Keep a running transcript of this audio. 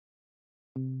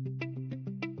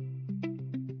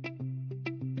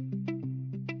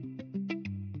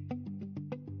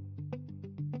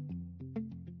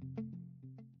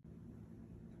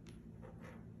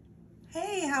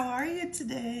Hey, how are you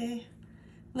today?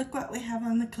 Look what we have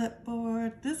on the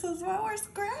clipboard. This is what we're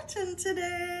scratching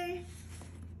today.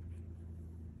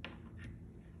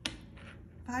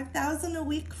 5,000 a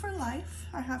week for life.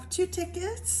 I have 2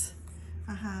 tickets.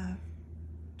 I have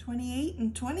 28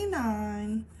 and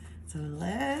 29. So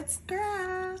let's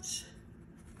scratch.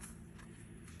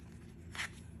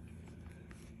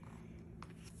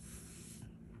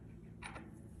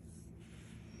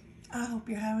 I hope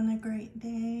you're having a great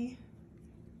day.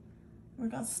 We're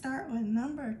going to start with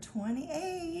number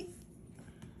 28.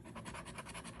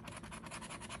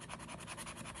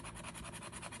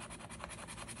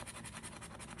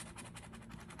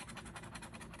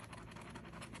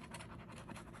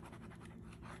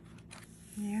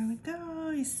 There we go.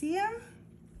 You see him?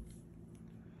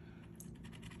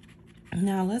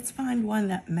 Now let's find one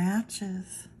that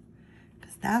matches.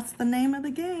 Because that's the name of the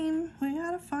game. We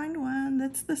got to find one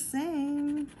that's the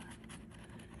same.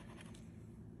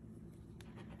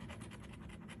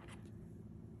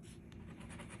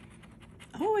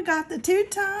 Oh, we got the 2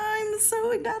 times, so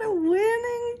we got a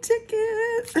winning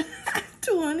ticket.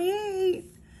 28.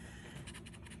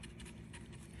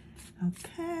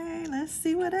 Okay, let's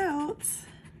see what else.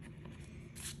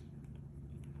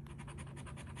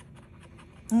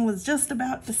 I was just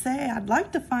about to say I'd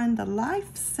like to find the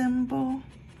life symbol,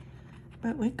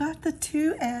 but we got the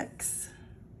 2X.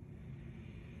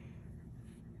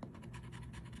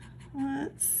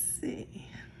 Let's see.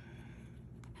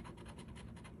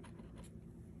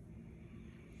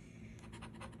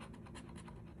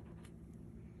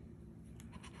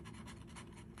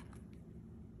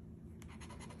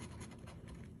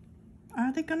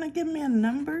 Are they gonna give me a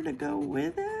number to go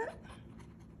with it?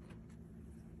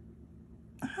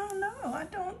 I don't know. I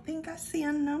don't think I see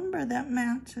a number that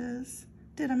matches.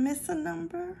 Did I miss a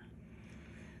number?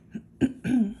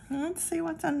 Let's see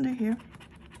what's under here.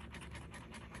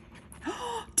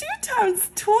 2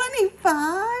 times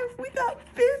 25. We got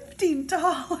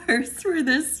 $50 for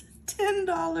this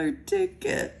 $10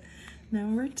 ticket.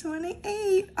 Number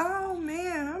 28. Oh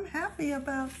man, I'm happy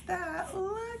about that.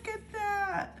 Look at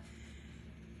that.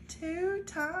 2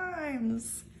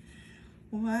 times.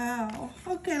 Wow.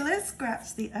 Okay, let's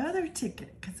scratch the other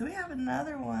ticket because we have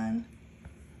another one.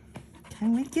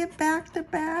 Can we get back to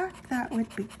back? That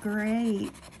would be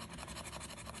great.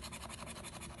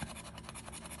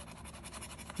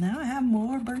 Now I have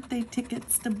more birthday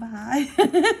tickets to buy.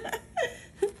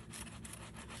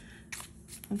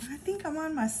 I think I'm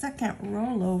on my 2nd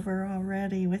rollover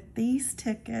already with these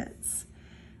tickets.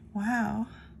 Wow.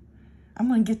 I'm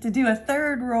going to get to do a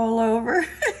 3rd rollover.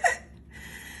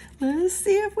 Let's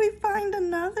see if we find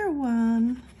another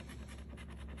one.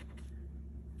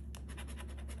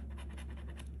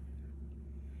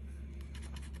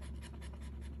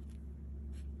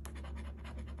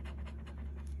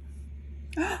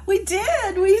 We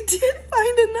did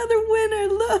find another winner.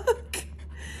 Look,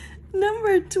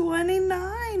 number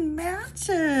 29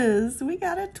 matches. We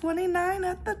got a 29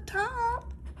 at the top.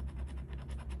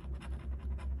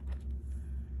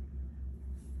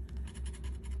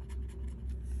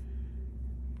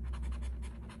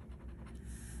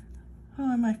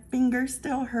 Oh, my finger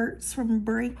still hurts from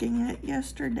breaking it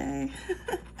yesterday.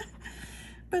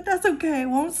 But that's okay. It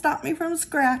won't stop me from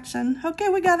scratching. Okay,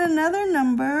 we got another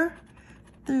number.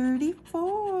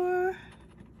 34.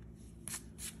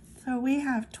 So we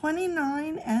have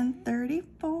 29 and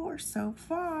 34 so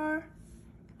far.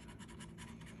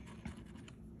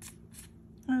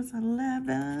 There's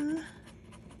 11.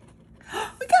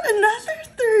 We got another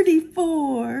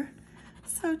 34.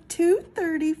 So 2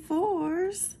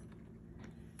 34s.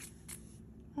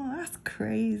 Well, that's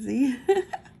crazy.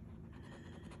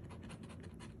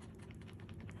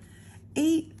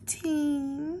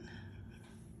 18.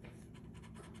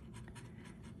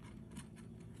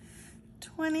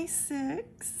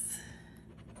 26.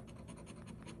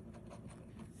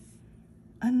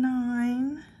 A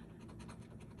 9.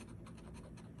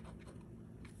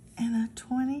 And a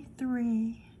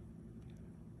 23.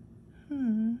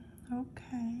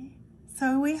 Okay.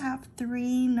 So we have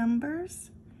 3 numbers.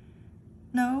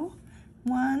 No,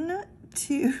 1,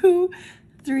 2,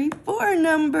 3, 4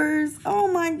 numbers. Oh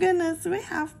my goodness, we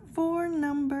have 4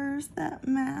 numbers that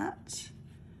match.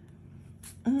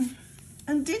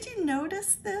 And did you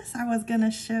notice this? I was gonna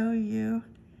show you.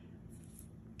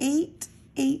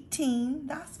 8/18,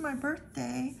 that's my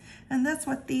birthday. And that's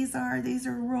what these are. These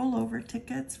are rollover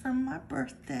tickets from my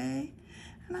birthday.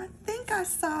 And I think I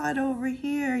saw it over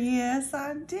here. Yes,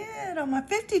 I did. On my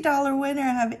 $50 winner,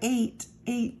 I have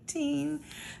 8/18.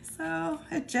 So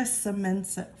it just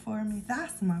cements it for me.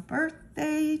 That's my birthday.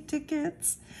 birthday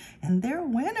tickets, and they're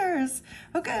winners.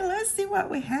 Okay, let's see what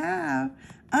we have.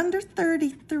 Under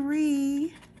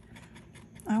 33.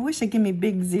 I wish it'd give me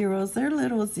big zeros. They're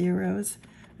little zeros.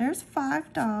 There's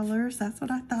 $5. That's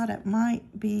what I thought it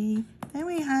might be. Then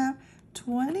we have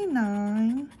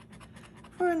 29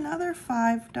 for another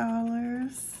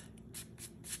 $5.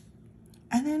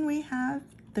 And then we have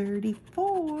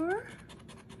 34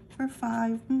 for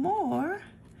 5 more.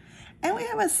 And we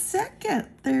have a second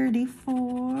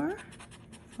 34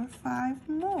 for 5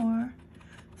 more.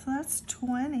 So that's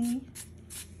 20.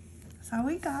 So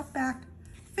we got back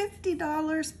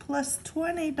 $50 plus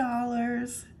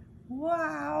 $20.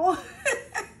 Wow.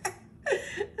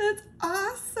 That's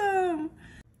awesome.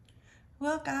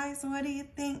 Well, guys, what do you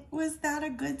think? Was that a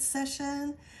good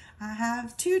session? I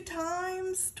have 2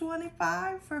 times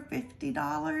 25 for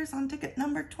 $50 on ticket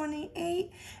number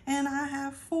 28, and I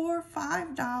have 4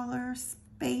 $5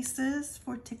 spaces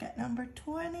for ticket number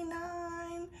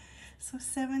 29. So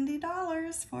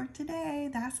 $70 for today.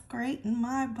 That's great in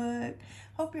my book.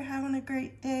 Hope you're having a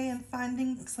great day and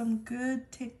finding some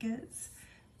good tickets.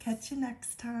 Catch you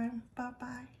next time.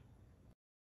 Bye-bye.